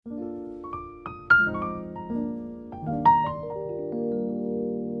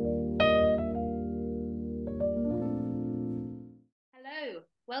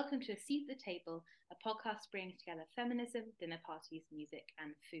welcome to A Seat at the Table, a podcast bringing together feminism, dinner parties, music,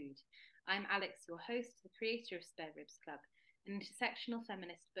 and food. I'm Alex, your host, the creator of Spare Ribs Club, an intersectional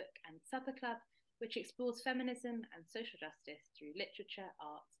feminist book and supper club which explores feminism and social justice through literature,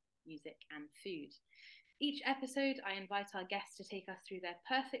 art, music, and food. Each episode, I invite our guests to take us through their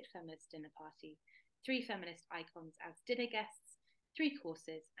perfect feminist dinner party, 3 feminist icons as dinner guests, 3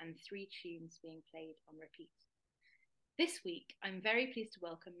 courses, and 3 tunes being played on repeat. This week, I'm very pleased to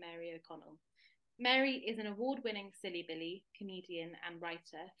welcome Mary O'Connell. Mary is an award-winning Silly Billy, comedian and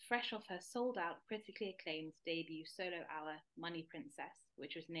writer, fresh off her sold-out, critically acclaimed debut solo hour, Money Princess,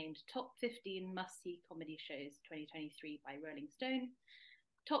 which was named Top 15 Must-See Comedy Shows 2023 by Rolling Stone,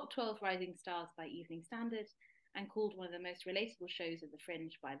 Top 12 Rising Stars by Evening Standard, and called one of the most relatable shows of the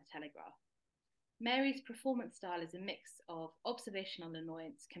Fringe by The Telegraph. Mary's performance style is a mix of observational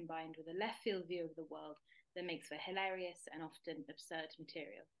annoyance combined with a left-field view of the world that makes for hilarious and often absurd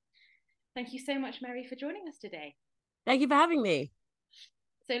material. Thank you so much, Mary, for joining us today. Thank you for having me.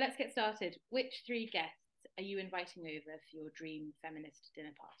 So let's get started. Which 3 guests are you inviting over for your dream feminist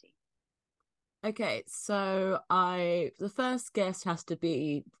dinner party? Okay, so the first guest has to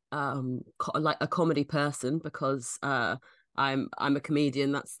be like a comedy person because I'm a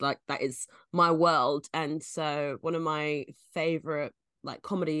comedian. That is my world, and so one of my favorite like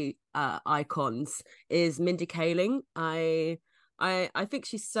comedy icons is Mindy Kaling. I think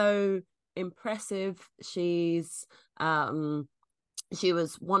she's so impressive. She was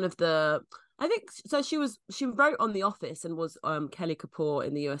one of the she wrote on The Office and was Kelly Kapoor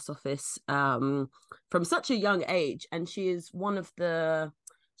in the US Office from such a young age, and she's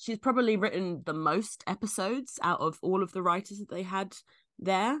probably written the most episodes out of all of the writers that they had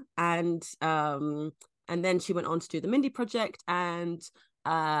there, and then she went on to do the Mindy Project, and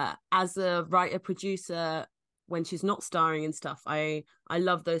as a writer producer when she's not starring in stuff, I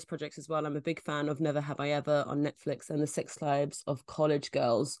love those projects as well. I'm a big fan of Never Have I Ever on Netflix and The Sex Lives of College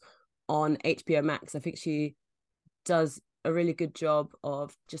Girls on HBO Max. I think she does a really good job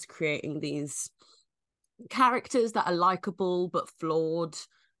of just creating these characters that are likable but flawed.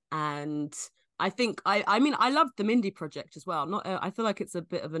 And I think I love the Mindy Project as well. I feel like it's a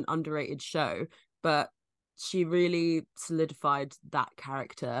bit of an underrated show, but she really solidified that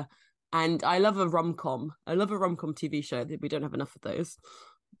character. And I love a rom-com. I love a rom-com TV show. We don't have enough of those.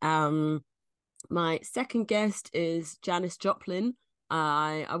 My second guest is Janis Joplin.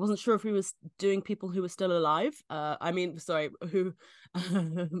 I wasn't sure if we was doing people who were still alive. Who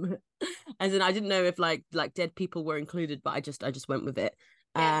as in I didn't know if like dead people were included, but I just went with it.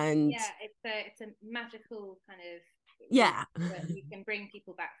 It's a magical kind of that we can bring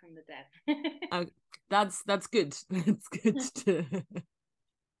people back from the dead. That's good. That's good to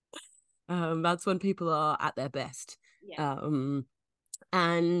that's when people are at their best. Yeah.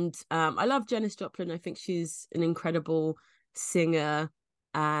 I love Janis Joplin. I think she's an incredible singer,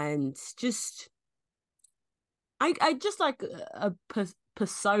 and just I just like a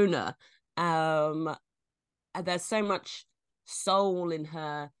persona. There's so much soul in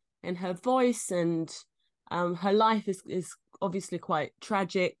her voice, and her life is obviously quite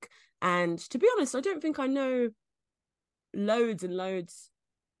tragic. And to be honest, I don't think I know loads and loads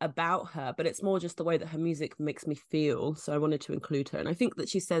about her, but it's more just the way that her music makes me feel, so I wanted to include her. And I think that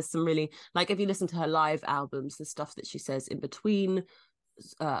she says some really, like, if you listen to her live albums, the stuff that she says in between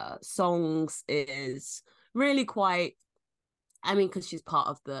songs is really quite, because she's part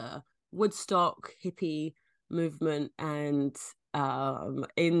of the Woodstock hippie movement, and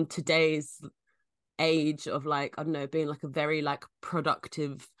in today's age of like, I don't know, being like a very like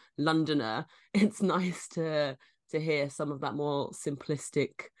productive Londoner, it's nice to hear some of that more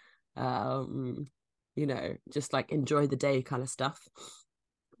simplistic just like enjoy the day kind of stuff.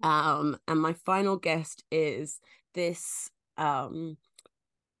 And my final guest is this I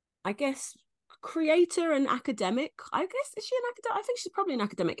guess creator and academic. Is she an academic? I think she's probably an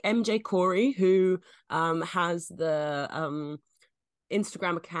academic. MJ Corey, who has the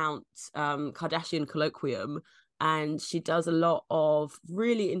Instagram account Kardashian Colloquium, and she does a lot of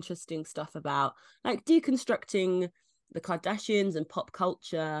really interesting stuff about like deconstructing the Kardashians and pop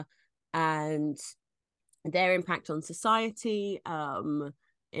culture and their impact on society, in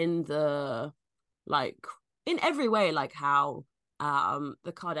every way, like how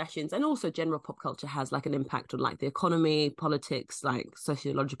the Kardashians and also general pop culture has like an impact on like the economy, politics, like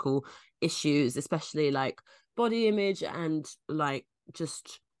sociological issues, especially like body image and like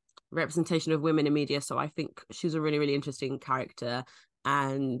just representation of women in media. So I think she's a really, really interesting character.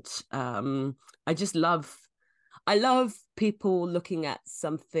 And I love people looking at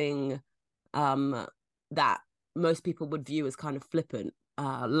something that most people would view as kind of flippant,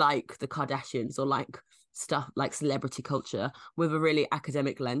 like the Kardashians or like stuff like celebrity culture with a really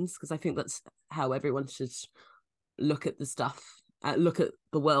academic lens, because I think that's how everyone should look at the stuff, look at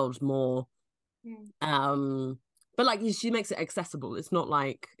the world more. But like she makes it accessible. It's not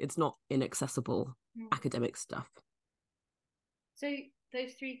inaccessible academic stuff. So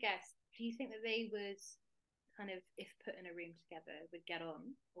those three guests, do you think that they would kind of, if put in a room together, would get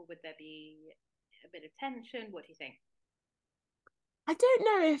on, or would there be a bit of tension? What do you think? I don't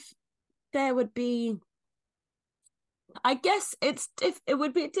know if there would be. I guess it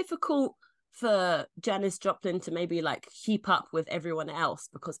would be difficult for Janis Joplin to maybe like keep up with everyone else,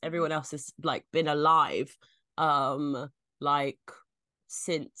 because everyone else has like been alive like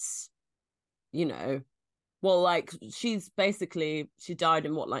since, you know, well, like she died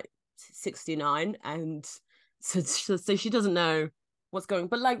in what, like 69, and so she doesn't know what's going,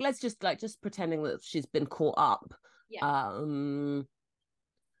 but like let's just pretending that she's been caught up. Yeah. I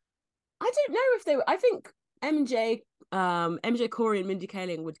don't know if I think MJ Corey and Mindy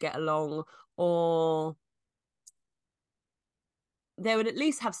Kaling would get along, or they would at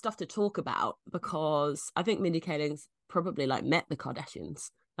least have stuff to talk about, because I think Mindy Kaling's probably like met the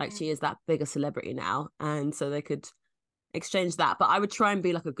Kardashians. Like she is that big a celebrity now, and so they could exchange that. But I would try and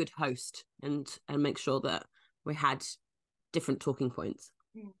be like a good host and make sure that we had different talking points.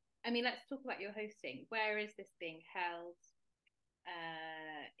 I mean, let's talk about your hosting. Where is this being held?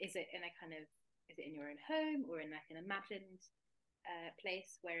 Is it in your own home, or in like an imagined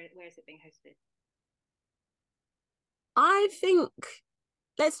place? Where is it being hosted? I think,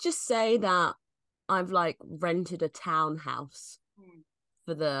 let's just say that I've like rented a townhouse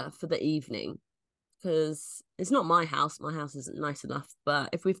for the evening, because it's not my house. My house isn't nice enough. But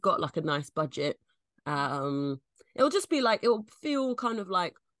if we've got like a nice budget, it'll just be like, it'll feel kind of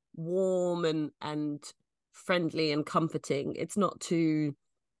like warm and friendly and comforting. It's not too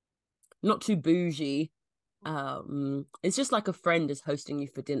bougie. It's just like a friend is hosting you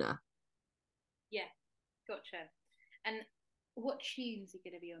for dinner. Yeah, gotcha. And what tunes are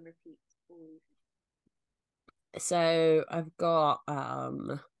going to be on repeat? So I've got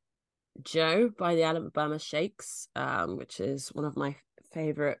Joe by the Alabama Shakes, which is one of my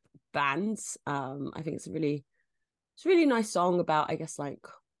favorite bands. I think it's a really nice song about, I guess, like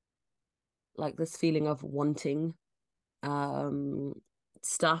this feeling of wanting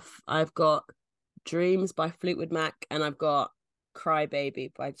stuff. I've got Dreams by Fleetwood Mac, and I've got Cry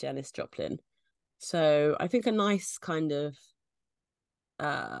Baby by Janis Joplin. So I think a nice kind of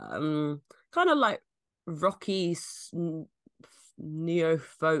like rocky neo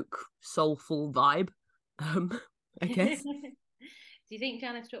folk soulful vibe, I guess. Do you think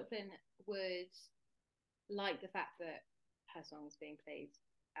Janis Joplin would like the fact that her song is being played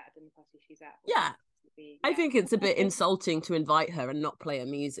at a dinner party she's at? Yeah. I think it's a bit insulting to invite her and not play her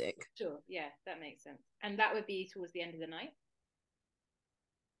music. Sure, yeah, that makes sense. And that would be towards the end of the night?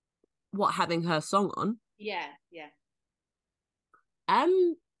 What, having her song on? Yeah.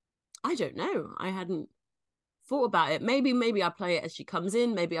 I don't know. I hadn't thought about it. Maybe I play it as she comes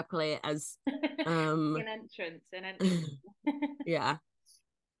in. Maybe I play it as an entrance. Yeah,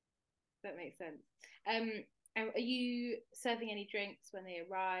 that makes sense. Are you serving any drinks when they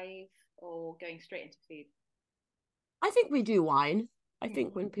arrive, or going straight into food? I think we do wine. I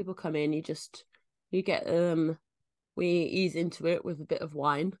think when people come in, you get we ease into it with a bit of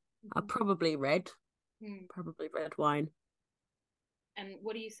wine. Probably red wine. And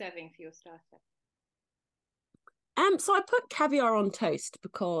what are you serving for your starter? So I put caviar on toast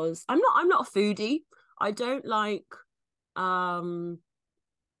because I'm not a foodie. I don't like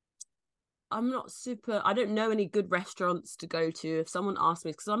I'm not super, I don't know any good restaurants to go to. If someone asks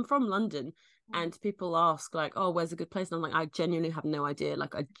me, because I'm from London, and people ask like, oh, where's a good place? And I'm like, I genuinely have no idea.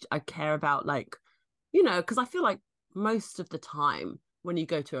 Like I care about, like, you know, because I feel like most of the time when you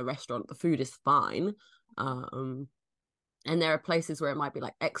go to a restaurant, the food is fine. And there are places where it might be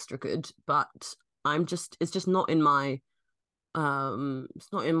like extra good, but it's just not in my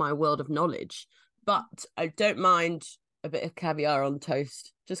it's not in my world of knowledge. But I don't mind a bit of caviar on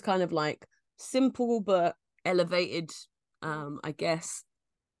toast, just kind of like simple but elevated, I guess.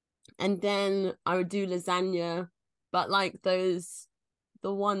 And then I would do lasagna, but like the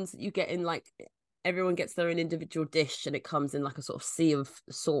ones that you get in, like, everyone gets their own individual dish and it comes in like a sort of sea of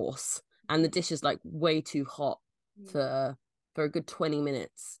sauce, and the dish is like way too hot for a good 20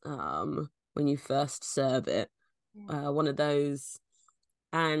 minutes when you first serve it. One of those.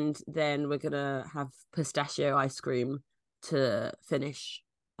 And then we're gonna have pistachio ice cream to finish,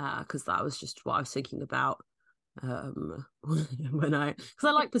 because that was just what I was thinking about because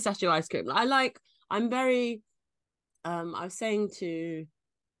I like pistachio ice cream. I'm very I was saying to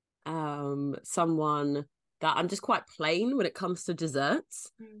someone that I'm just quite plain when it comes to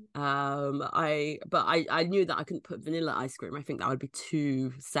desserts. I knew that I couldn't put vanilla ice cream. I think that would be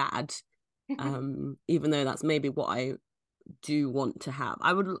too sad. Even though that's maybe what I do want to have.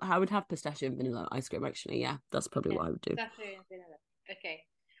 I would have pistachio and vanilla ice cream actually. Yeah, that's probably what I would do. Pistachio and vanilla. Okay.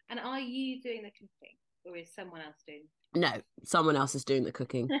 And are you doing the cooking, or is someone else doing? No, someone else is doing the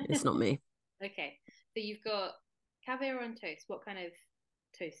cooking. It's not me. Okay. So you've got caviar on toast. What kind of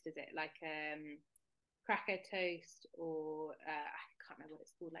toast is it? Like cracker toast, or I can't remember what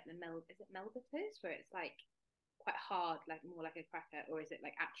it's called. Like is it Melba toast, where it's like quite hard, like more like a cracker, or is it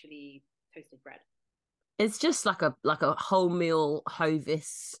like actually toasted bread? It's just like a wholemeal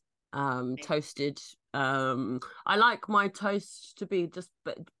Hovis toasted. I like my toast to be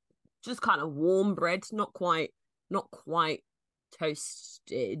just kind of warm bread, not quite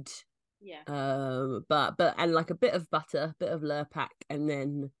toasted. Yeah. But and like a bit of butter, bit of Lurpak, and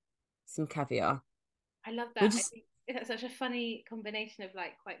then some caviar. I love that. I think it's such a funny combination of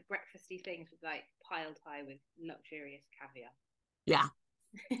like quite breakfasty things with like piled high with luxurious caviar. Yeah.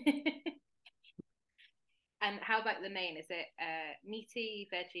 And how about the main? Is it meaty,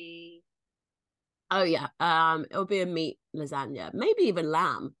 veggie? Oh yeah. It'll be a meat lasagna, maybe even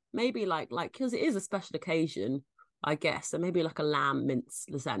lamb. Maybe like because it is a special occasion, I guess. So maybe like a lamb mince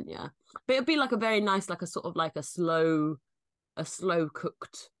lasagna. But it'll be like a very nice, like a sort of like a slow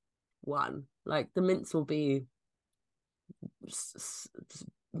cooked one. Like the mince will be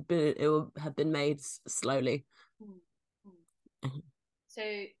it will have been made slowly. So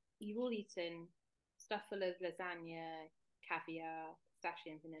you've all eaten stuff full of lasagna, caviar,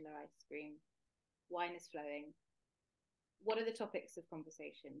 pistachio and vanilla ice cream. Wine is flowing. What are the topics of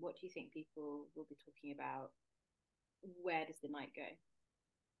conversation? What do you think people will be talking about? Where does the night go?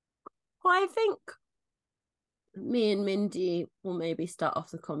 Well, I think me and Mindy will maybe start off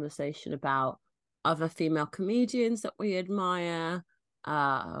the conversation about other female comedians that we admire.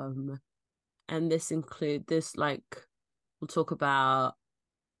 And this like we'll talk about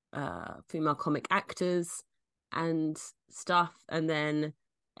female comic actors and stuff, and then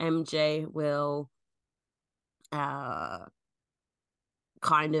MJ will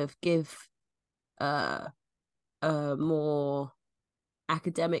kind of give a more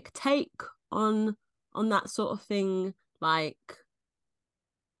academic take on that sort of thing. Like,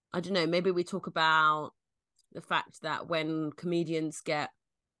 I don't know, maybe we talk about the fact that when comedians get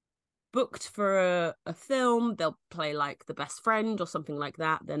booked for a film, they'll play like the best friend or something like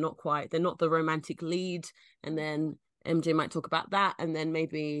that. They're not the romantic lead. And then MJ might talk about that, and then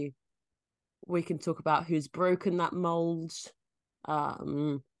maybe we can talk about who's broken that mold.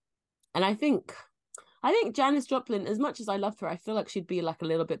 And I think Janis Joplin, as much as I love her, I feel like she'd be like a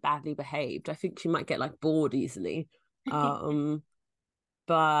little bit badly behaved. I think she might get like bored easily.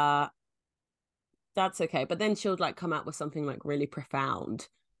 But that's okay. But then she'll like come out with something like really profound.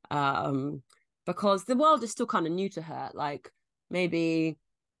 Because the world is still kind of new to her. Like maybe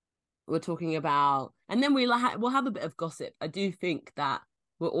we're talking about, and then we'll have a bit of gossip. I do think that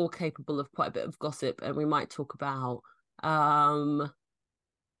we're all capable of quite a bit of gossip, and we might talk about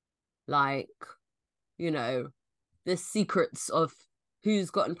like, you know, the secrets of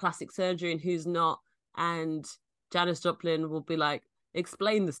who's gotten plastic surgery and who's not. And Janis Joplin will be like,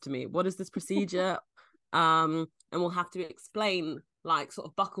 explain this to me. What is this procedure? And we'll have to explain like sort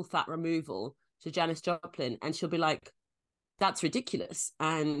of buccal fat removal to Janis Joplin, and she'll be like, that's ridiculous.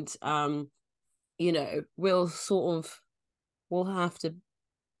 And you know, we'll have to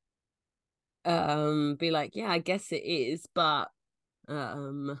be like, yeah, I guess it is, but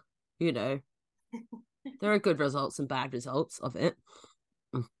you know, there are good results and bad results of it.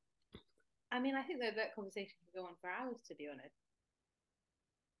 I mean, I think that conversation could go on for hours, to be honest.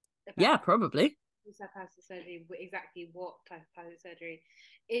 Yeah, probably. Plastic surgery, exactly what type of plastic surgery.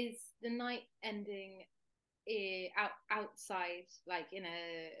 Is the night ending outside, like in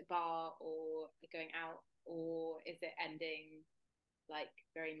a bar or going out, or is it ending like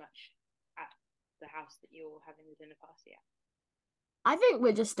very much at the house that you're having the dinner party at? I think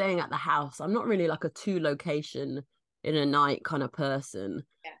we're just staying at the house. I'm not really like a 2 location in a night kind of person.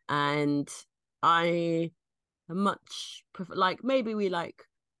 Yeah. And I much prefer, like, maybe we like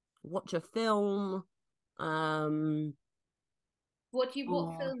watch a film. What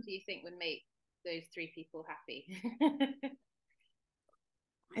film do you think would make those 3 people happy?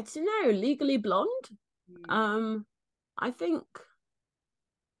 I don't know, Legally Blonde. I think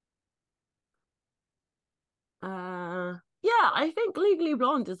yeah, I think Legally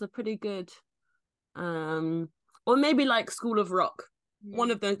Blonde is a pretty good or maybe like School of Rock.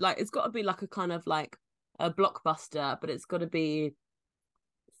 One of those, like, it's got to be like a kind of like a blockbuster, but it's got to be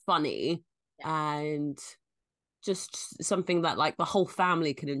funny and just something that like the whole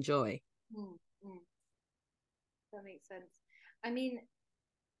family can enjoy. That makes sense. I mean,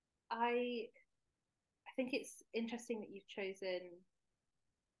 I think it's interesting that you've chosen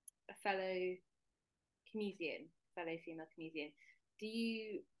a fellow female comedian.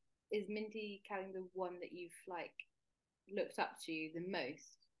 Is Mindy Kaling the one that you've like looked up to the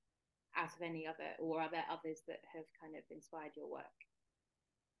most out of any other, or are there others that have kind of inspired your work?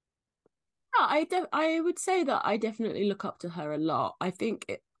 I would say that I definitely look up to her a lot. I think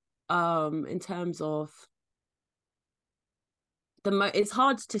in terms of it's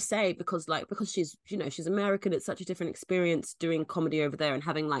hard to say because she's she's American. It's such a different experience doing comedy over there and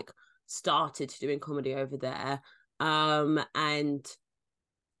having like started doing comedy over there. And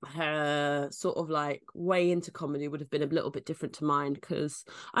her sort of like way into comedy would have been a little bit different to mine, because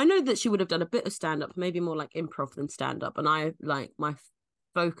I know that she would have done a bit of stand-up, maybe more like improv than stand-up, and I like my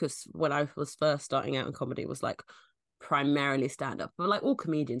focus when I was first starting out in comedy was like primarily stand-up, but like all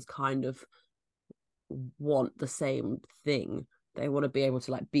comedians kind of want the same thing. They want to be able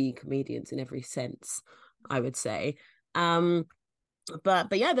to like be comedians in every sense, I would say. But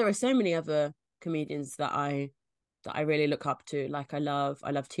yeah, there are so many other comedians that I really look up to. Like I love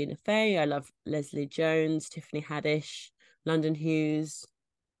Tina Fey, I love Leslie Jones, Tiffany Haddish, London Hughes,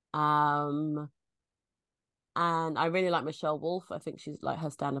 and I really like Michelle Wolf. I think she's like her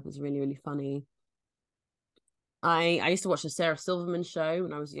stand-up is really, really funny. I used to watch the Sarah Silverman show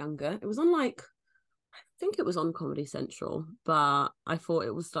when I was younger. It was on like, I think it was on Comedy Central, but I thought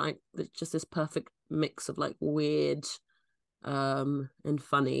it was like just this perfect mix of like weird and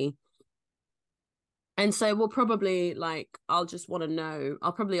funny. And so we'll probably like, I'll just want to know,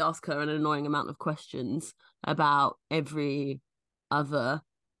 I'll probably ask her an annoying amount of questions about every other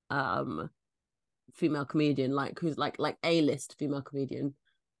female comedian, like who's like A-list female comedian.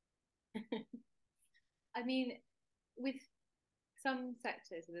 I mean, with some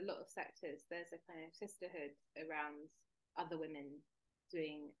sectors, with a lot of sectors, there's a kind of sisterhood around other women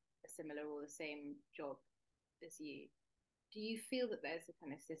doing a similar or the same job as you. Do you feel that there's a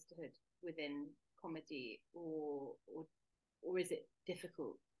kind of sisterhood within comedy, or is it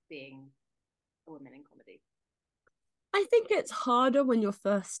difficult being a woman in comedy? I think it's harder when you're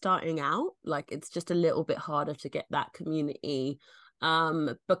first starting out. Like it's just a little bit harder to get that community,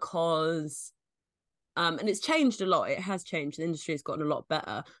 because and it's changed a lot. It has changed. The industry has gotten a lot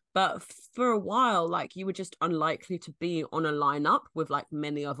better. But for a while, like you were just unlikely to be on a lineup with like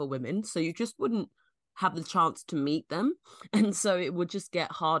many other women, so you just wouldn't have the chance to meet them, and so it would just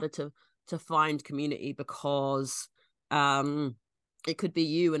get harder to find community because it could be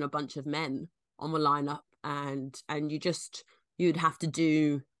you and a bunch of men on the lineup, and you'd have to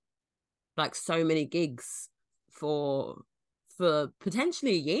do like so many gigs for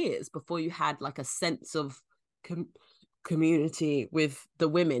potentially years before you had like a sense of community with the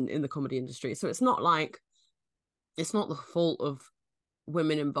women in the comedy industry. So it's not the fault of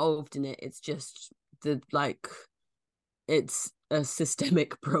women involved in it. It's just it's a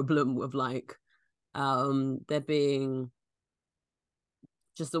systemic problem with like there being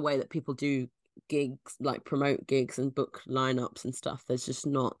just the way that people do gigs, like promote gigs and book lineups and stuff. There's just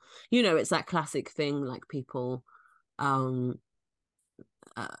not, it's that classic thing, like people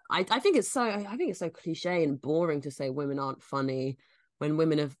I think it's so cliche and boring to say women aren't funny when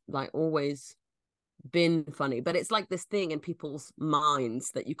women have like always been funny, but it's like this thing in people's minds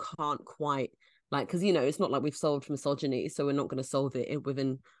that you can't quite like, because it's not like we've solved misogyny, so we're not going to solve it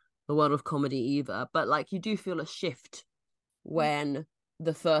within the world of comedy either, but like you do feel a shift when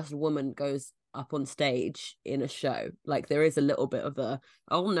the first woman goes up on stage in a show. Like there is a little bit of a,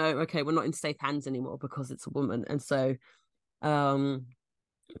 oh no, okay, we're not in safe hands anymore because it's a woman. And so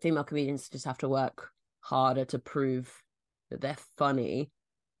female comedians just have to work harder to prove that they're funny.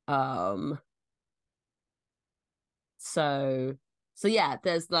 So yeah,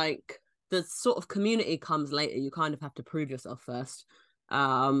 there's like the sort of community comes later. You kind of have to prove yourself first,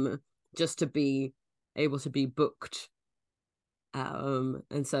 just to be able to be booked.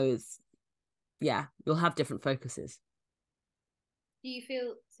 And so it's, yeah, you'll have different focuses. Do you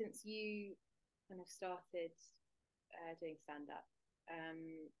feel, since you kind of started doing stand-up,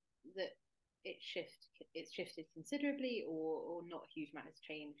 that it's shifted considerably, or not a huge amount has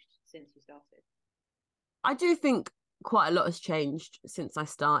changed since you started? I do think quite a lot has changed since I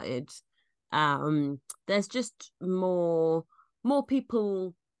started. There's just more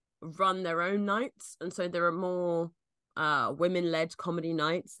people run their own nights, and so there are more women-led comedy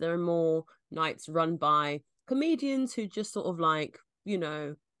nights. There are more nights run by comedians who just sort of like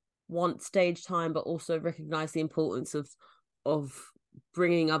want stage time, but also recognize the importance of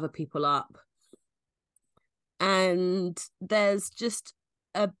bringing other people up. And there's just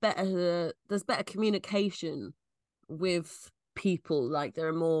there's better communication with people. Like there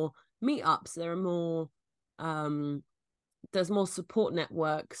are more meetups, there are more there's more support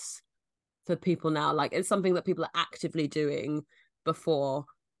networks for people now. Like it's something that people are actively doing before,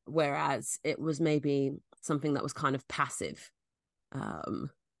 whereas it was maybe something that was kind of passive.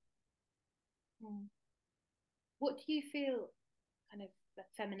 What do you feel kind of that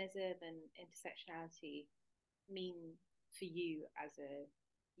feminism and intersectionality mean for you as a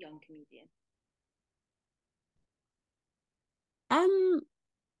young comedian?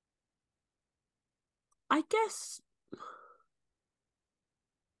 I guess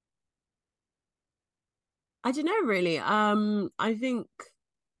I don't know really. I think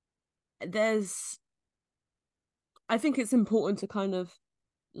it's important to kind of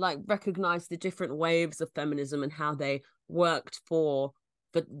like recognize the different waves of feminism and how they worked for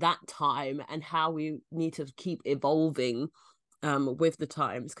that time, and how we need to keep evolving with the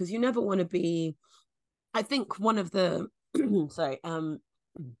times, because you never want to be, I think one of the sorry,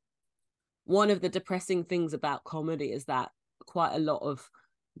 one of the depressing things about comedy is that quite a lot of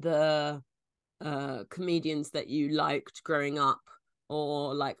the comedians that you liked growing up,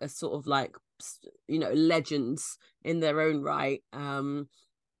 or like a sort of like, you know, legends in their own right,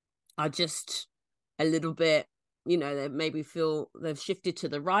 are just a little bit, you know, they maybe feel they've shifted to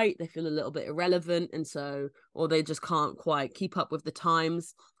the right, they feel a little bit irrelevant, and so, or they just can't quite keep up with the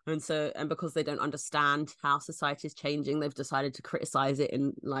times, and so, and because they don't understand how society is changing, they've decided to criticize it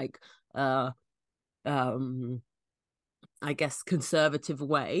in like I guess conservative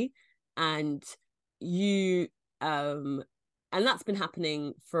way. And you and that's been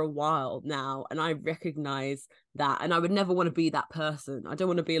happening for a while now, and I recognize that, and I would never want to be that person. I don't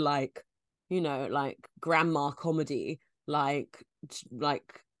want to be like, you know, like grandma comedy, like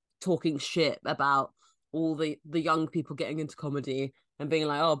talking shit about all the young people getting into comedy and being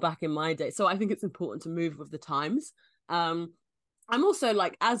like, oh, back in my day. So I think it's important to move with the times. I'm also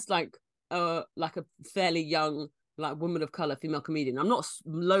like, as like a fairly young like woman of color female comedian, I'm not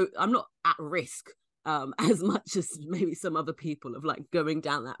at risk as much as maybe some other people of like going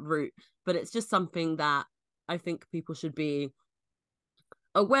down that route, but it's just something that I think people should be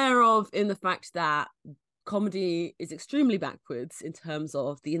aware of, in the fact that comedy is extremely backwards in terms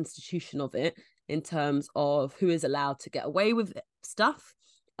of the institution of it, in terms of who is allowed to get away with stuff,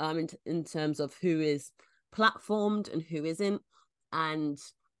 in terms of who is platformed and who isn't, and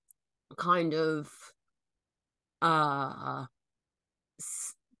kind of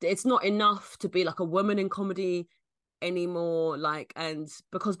it's not enough to be like a woman in comedy anymore, like, and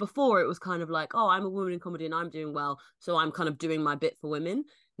because before it was kind of like, oh, I'm a woman in comedy and I'm doing well, so I'm kind of doing my bit for women.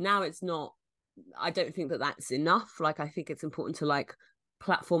 Now it's not, I don't think that that's enough. Like I think it's important to like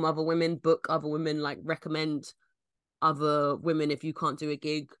platform other women, book other women, like recommend other women if you can't do a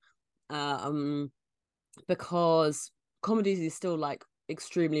gig, because comedy is still like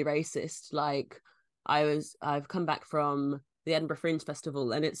extremely racist. Like I've come back from the Edinburgh Fringe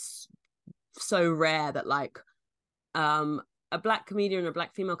Festival, and it's so rare that like a black comedian or a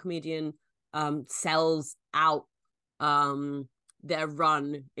black female comedian sells out their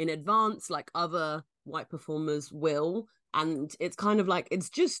run in advance like other white performers will. And it's kind of like, it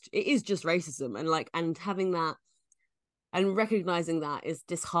is just racism, and like, and having that and recognizing that is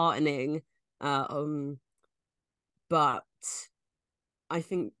disheartening, but I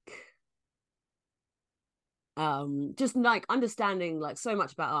think just like understanding like so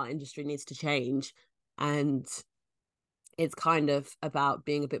much about our industry needs to change, and it's kind of about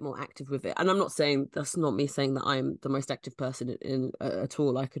being a bit more active with it. And I'm not saying, that's not me saying that I'm the most active person in at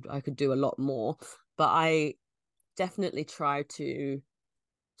all. I could do a lot more, but I definitely try to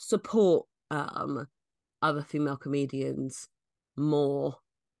support other female comedians more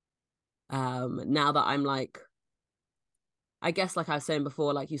now that I'm like, I guess like I was saying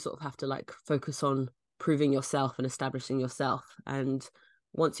before, like you sort of have to like focus on proving yourself and establishing yourself, and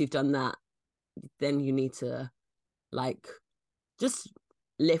once you've done that, then you need to like just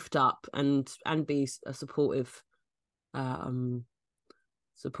lift up and be a supportive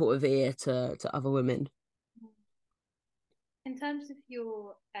ear to other women. In terms of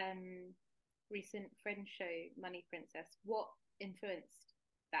your recent Fringe show, Money Princess, what influenced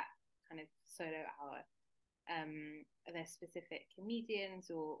that kind of solo hour? Are there specific comedians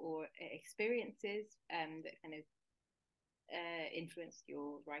or experiences that kind of influenced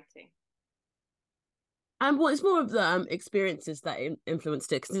your writing? And well, it's more of the experiences that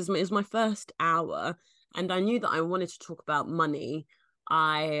influenced it, because it was my first hour, and I knew that I wanted to talk about money.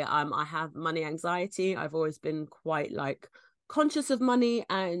 I have money anxiety. I've always been quite like conscious of money,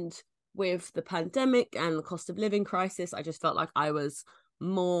 and with the pandemic and the cost of living crisis, I just felt like I was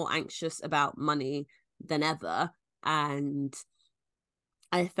more anxious about money than ever. And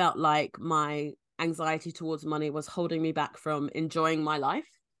I felt like my anxiety towards money was holding me back from enjoying my life.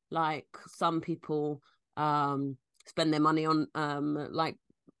 Like some people spend their money on like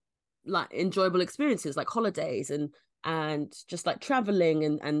enjoyable experiences like holidays and just like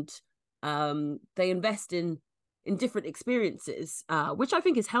traveling and they invest in different experiences, which I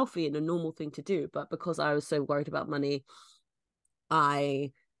think is healthy and a normal thing to do. But because I was so worried about money,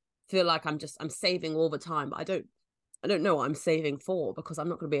 I feel like I'm saving all the time, but I don't know what I'm saving for, because I'm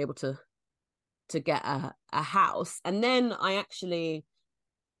not going to be able to get a house. And then I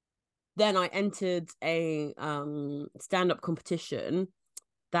entered a stand-up competition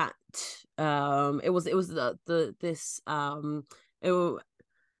that it was the this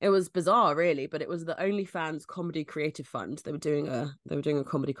it was bizarre, really, but it was the OnlyFans Comedy Creative Fund. They were doing a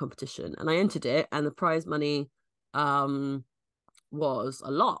comedy competition, and I entered it, and the prize money was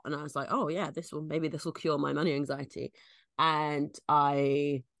a lot, and I was like, oh yeah, this will cure my money anxiety. And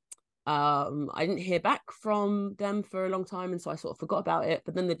I didn't hear back from them for a long time, and so I sort of forgot about it.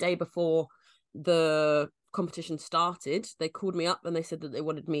 But then the day before the competition started, they called me up and they said that they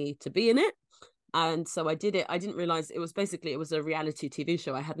wanted me to be in it. And so I did it. I didn't realize it was a reality TV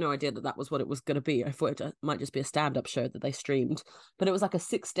show. I had no idea that was what it was going to be. I thought it might just be a stand-up show that they streamed, but it was like a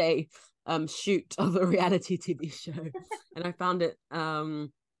 6-day shoot of a reality TV show. And I found it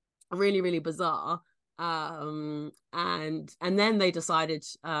really, really bizarre. And then they decided,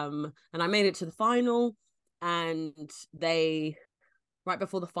 and I made it to the final, and they, right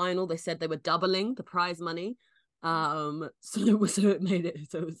before the final, they said they were doubling the prize money. It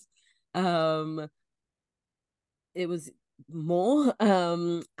was more.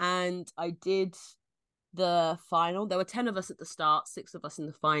 And I did the final. There were 10 of us at the start, 6 of us in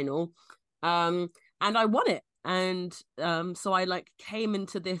the final. And I won it. And so I like came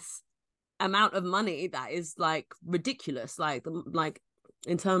into this amount of money that is like ridiculous. Like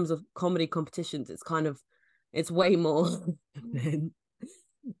in terms of comedy competitions, it's way more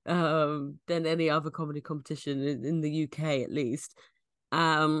than any other comedy competition in the UK, at least.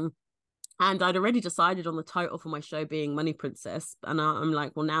 And I'd already decided on the title for my show being Money Princess, and I'm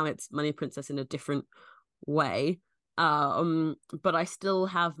like, well, now it's Money Princess in a different way. But I still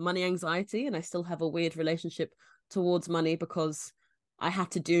have money anxiety, and I still have a weird relationship towards money, because I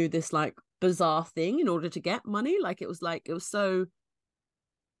had to do this like bizarre thing in order to get money. Like it was so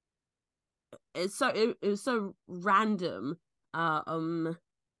random and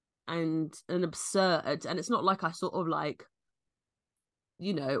absurd. And it's not like I sort of like,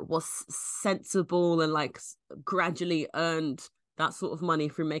 you know, was sensible and like gradually earned that sort of money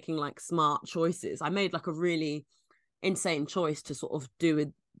through making like smart choices. I made like a really insane choice to sort of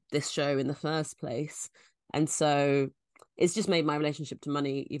do this show in the first place, and so it's just made my relationship to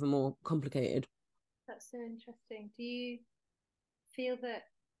money even more complicated. That's so interesting. Do you feel that,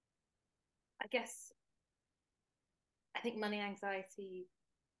 I guess, I think money anxiety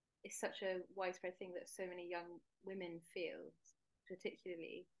is such a widespread thing that so many young women feel,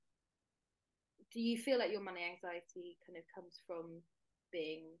 particularly. Do you feel like your money anxiety kind of comes from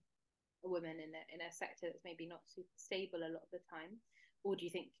being a woman in a sector that's maybe not super stable a lot of the time, or do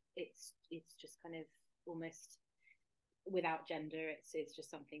you think it's just kind of almost without gender, it's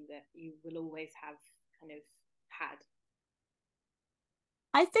just something that you will always have kind of had?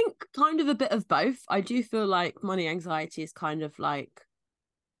 I think kind of a bit of both. I do feel like money anxiety is kind of like,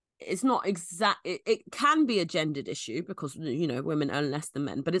 it's not it can be a gendered issue, because, you know, women earn less than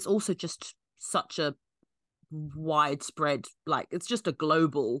men, but it's also just such a widespread, like it's just a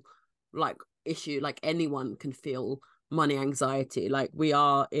global like issue. Like anyone can feel money anxiety. Like we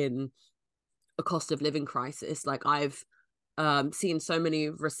are in a cost of living crisis. Like I've seen so many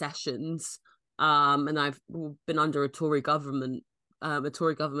recessions, and I've been under a Tory government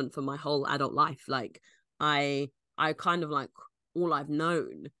for my whole adult life. Like I kind of like, all I've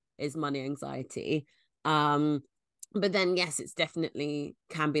known is money anxiety. But then yes, it's definitely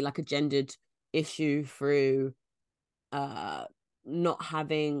can be like a gendered issue through not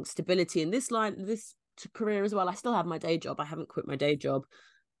having stability in this career as well. I still have my day job. I haven't quit my day job.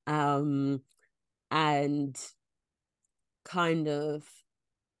 And kind of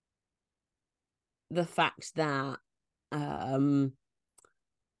the fact that and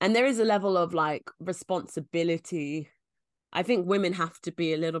there is a level of like responsibility. I think women have to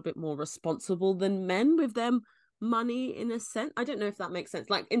be a little bit more responsible than men with their money, in a sense. I don't know if that makes sense.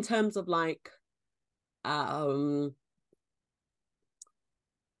 Like in terms of like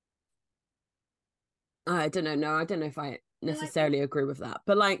I don't know. No, I don't know if I Like, necessarily agree with that.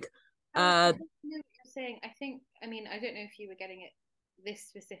 But like, I uh, know what you're saying. I think, I mean, I don't know if you were getting at this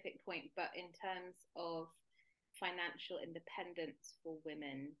specific point, but in terms of financial independence for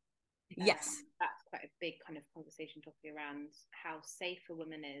women, yes, that's quite a big kind of conversation topic around how safe a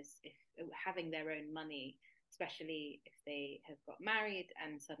woman is if having their own money, especially if they have got married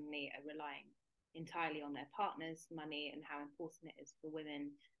and suddenly are relying entirely on their partner's money, and how important it is for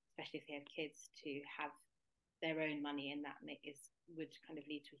women, especially if they have kids, to have their own money, and that is would kind of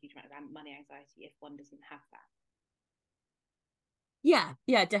lead to a huge amount of money anxiety if one doesn't have that. yeah,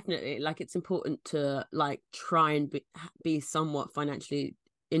 yeah, definitely. Like, it's important to like try and be somewhat financially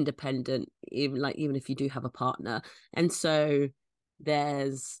independent, even if you do have a partner. And so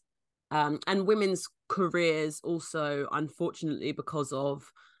there's and women's careers also, unfortunately, because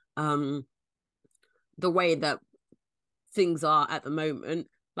of the way that things are at the moment.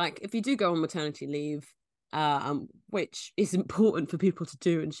 Like, if you do go on maternity leave, which is important for people to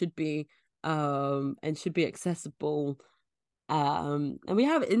do and should be accessible. And we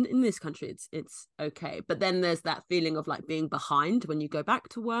have in this country, it's okay. But then there's that feeling of like being behind when you go back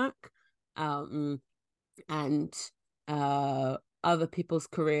to work, um, and other people's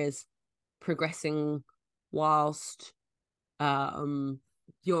careers progressing whilst um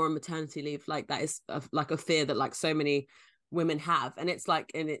you're on maternity leave. Like, that is like a fear that like so many women have, and it's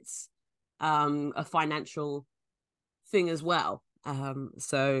a financial thing as well.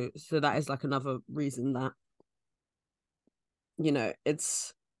 So that is like another reason that,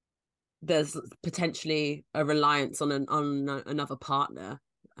 it's there's potentially a reliance on another partner,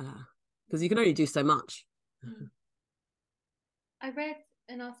 because you can only do so much. I read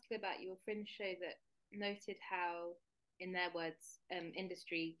an article about your Fringe show that noted how, in their words,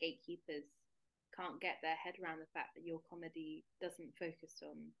 industry gatekeepers can't get their head around the fact that your comedy doesn't focus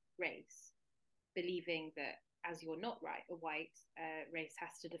on race, believing that as you're not white, race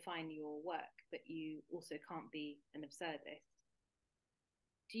has to define your work, but you also can't be an absurdist.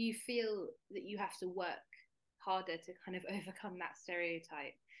 Do you feel that you have to work harder to kind of overcome that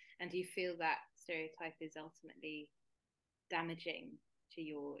stereotype? And do you feel that stereotype is ultimately damaging to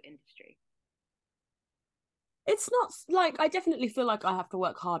your industry? It's not like, I definitely feel like I have to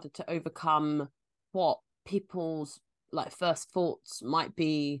work harder to overcome what people's like first thoughts might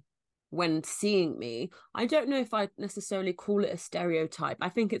be when seeing me. I don't know if I necessarily call it a stereotype. I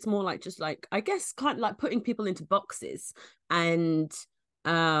think it's more like, just like, I guess, kind of like putting people into boxes. And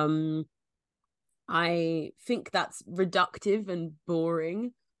um I think that's reductive and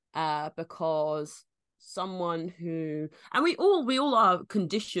boring, because someone who, and we all are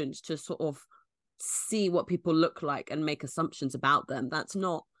conditioned to sort of see what people look like and make assumptions about them. That's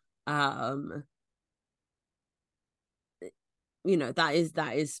not, um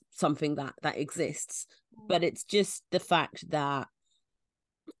that is something that exists. But it's just the fact that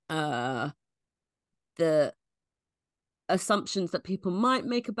uh the assumptions that people might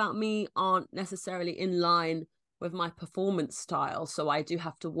make about me aren't necessarily in line with my performance style. So I do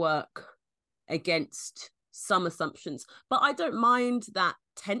have to work against some assumptions. But I don't mind that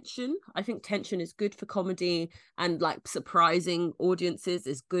tension. I think tension is good for comedy, and like surprising audiences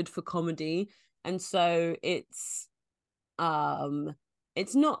is good for comedy. And so it's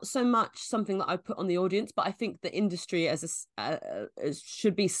not so much something that I put on the audience, but I think the industry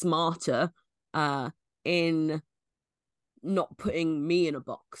should be smarter in not putting me in a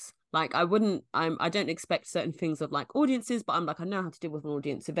box. Like, I don't expect certain things of like audiences, but I'm like, I know how to deal with an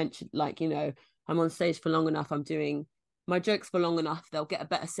audience eventually. Like, I'm on stage for long enough, I'm doing my jokes for long enough, they'll get a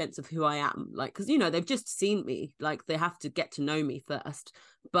better sense of who I am. Like, because they've just seen me, like they have to get to know me first.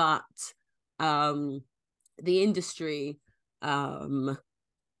 But um the industry, um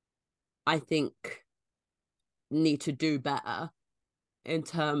I think, need to do better in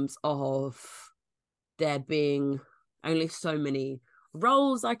terms of there being only so many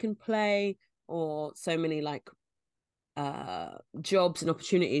roles I can play, or so many like jobs and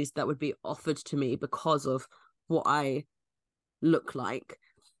opportunities that would be offered to me because of what I look like.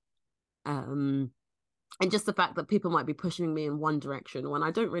 um and just the fact that people might be pushing me in one direction when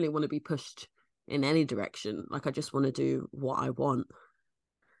I don't really want to be pushed in any direction. Like, I just want to do what I want.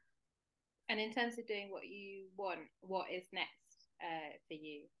 And in terms of doing what you want, what is next for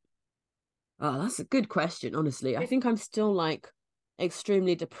you? Oh, that's a good question, honestly. I think I'm still like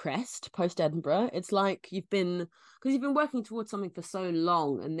extremely depressed post Edinburgh. It's like because you've been working towards something for so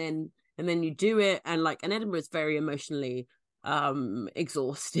long, and then you do it, and Edinburgh is very emotionally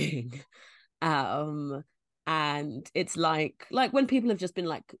exhausting. um and it's like when people have just been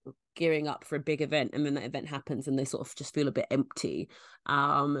like gearing up for a big event, and then that event happens and they sort of just feel a bit empty.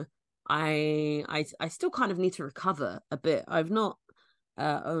 I still kind of need to recover a bit. I've not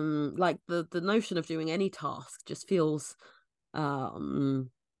like the notion of doing any task just feels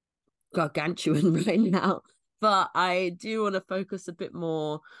gargantuan right now. But I do want to focus a bit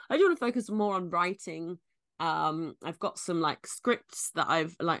more. I do want to focus more on writing. I've got some like scripts that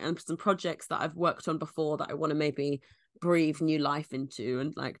I've like and some projects that I've worked on before that I want to maybe breathe new life into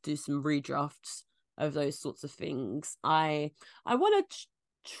and like do some redrafts of those sorts of things. I want to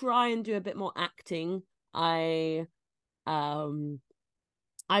try and do a bit more acting. Um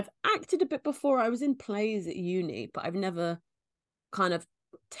I've acted a bit before. I was in plays at uni, but I've never kind of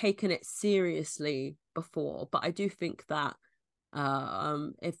taken it seriously before. But I do think that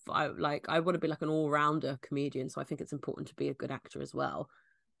if I like I want to be like an all-rounder comedian, so I think it's important to be a good actor as well.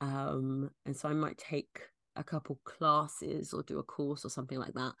 And so I might take a couple classes or do a course or something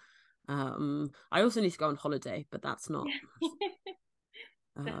like that. I also need to go on holiday, but that's not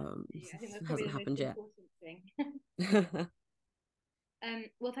I think that's probably hasn't the most happened yet. important thing.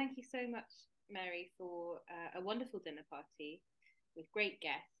 Well, thank you so much, Mary, for a wonderful dinner party with great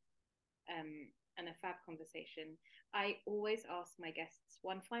guests and a fab conversation. I always ask my guests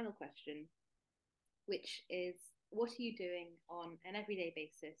one final question, which is, what are you doing on an everyday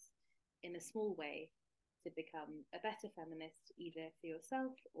basis in a small way to become a better feminist, either for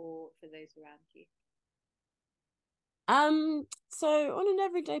yourself or for those around you? So on an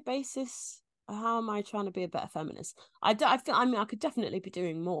everyday basis, how am I trying to be a better feminist? I feel, I mean, I could definitely be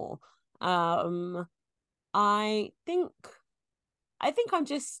doing more. Um, I think,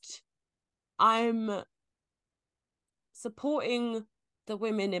 I'm supporting the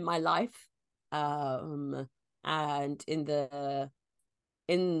women in my life, and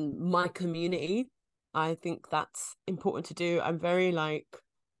in my community. I think that's important to do. I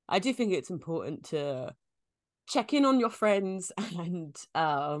do think it's important to check in on your friends and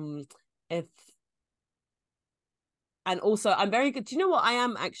if and also I'm very good. Do you know what I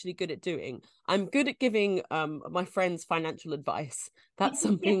am actually good at doing? I'm good at giving my friends financial advice. That's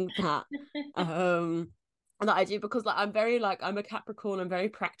something that I do because like I'm a Capricorn, I'm very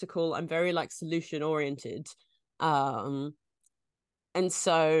practical, I'm very like solution oriented. Um and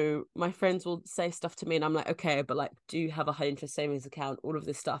so my friends will say stuff to me and I'm like, okay, but like, do you have a high interest savings account? All of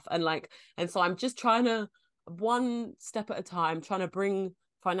this stuff. And so I'm just trying to, one step at a time, trying to bring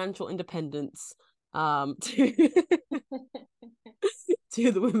financial independence to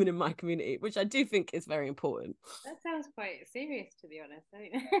to the women in my community, which I do think is very important. That sounds quite serious, to be honest.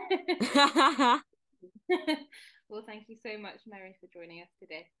 Well, thank you so much, Mary, for joining us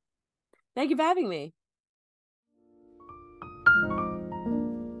today. Thank you for having me.